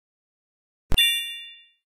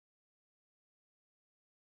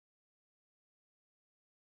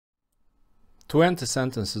20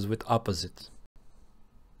 sentences with opposite.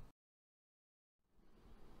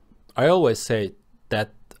 I always say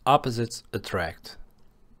that opposites attract.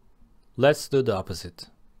 Let's do the opposite.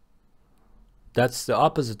 That's the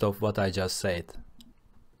opposite of what I just said.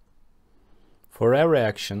 For every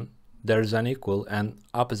action, there is an equal and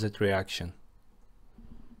opposite reaction.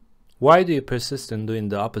 Why do you persist in doing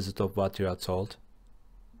the opposite of what you are told?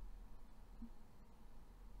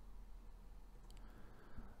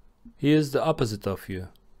 He is the opposite of you.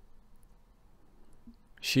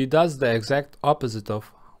 She does the exact opposite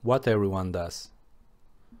of what everyone does.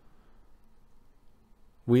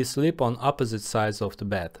 We sleep on opposite sides of the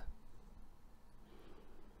bed.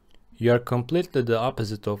 You are completely the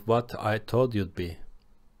opposite of what I thought you'd be.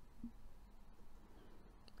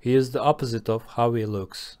 He is the opposite of how he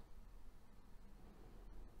looks.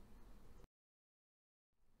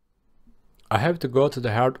 I have to go to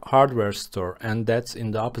the hardware store, and that's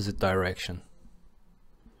in the opposite direction.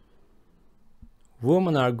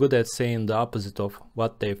 Women are good at saying the opposite of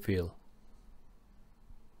what they feel.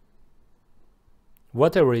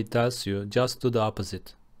 Whatever it tells you, just do the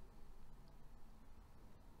opposite.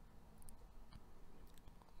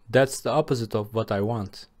 That's the opposite of what I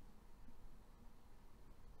want.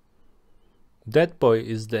 That boy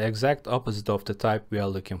is the exact opposite of the type we are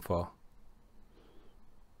looking for.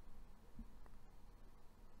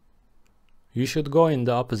 You should go in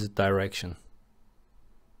the opposite direction.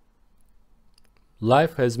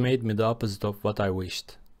 Life has made me the opposite of what I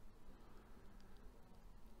wished.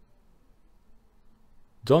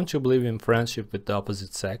 Don't you believe in friendship with the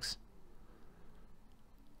opposite sex?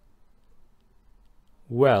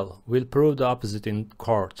 Well, we'll prove the opposite in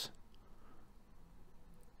court.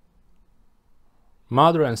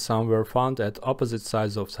 Mother and son were found at opposite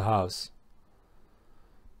sides of the house.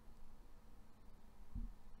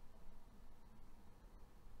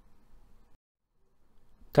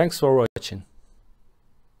 Thanks for watching.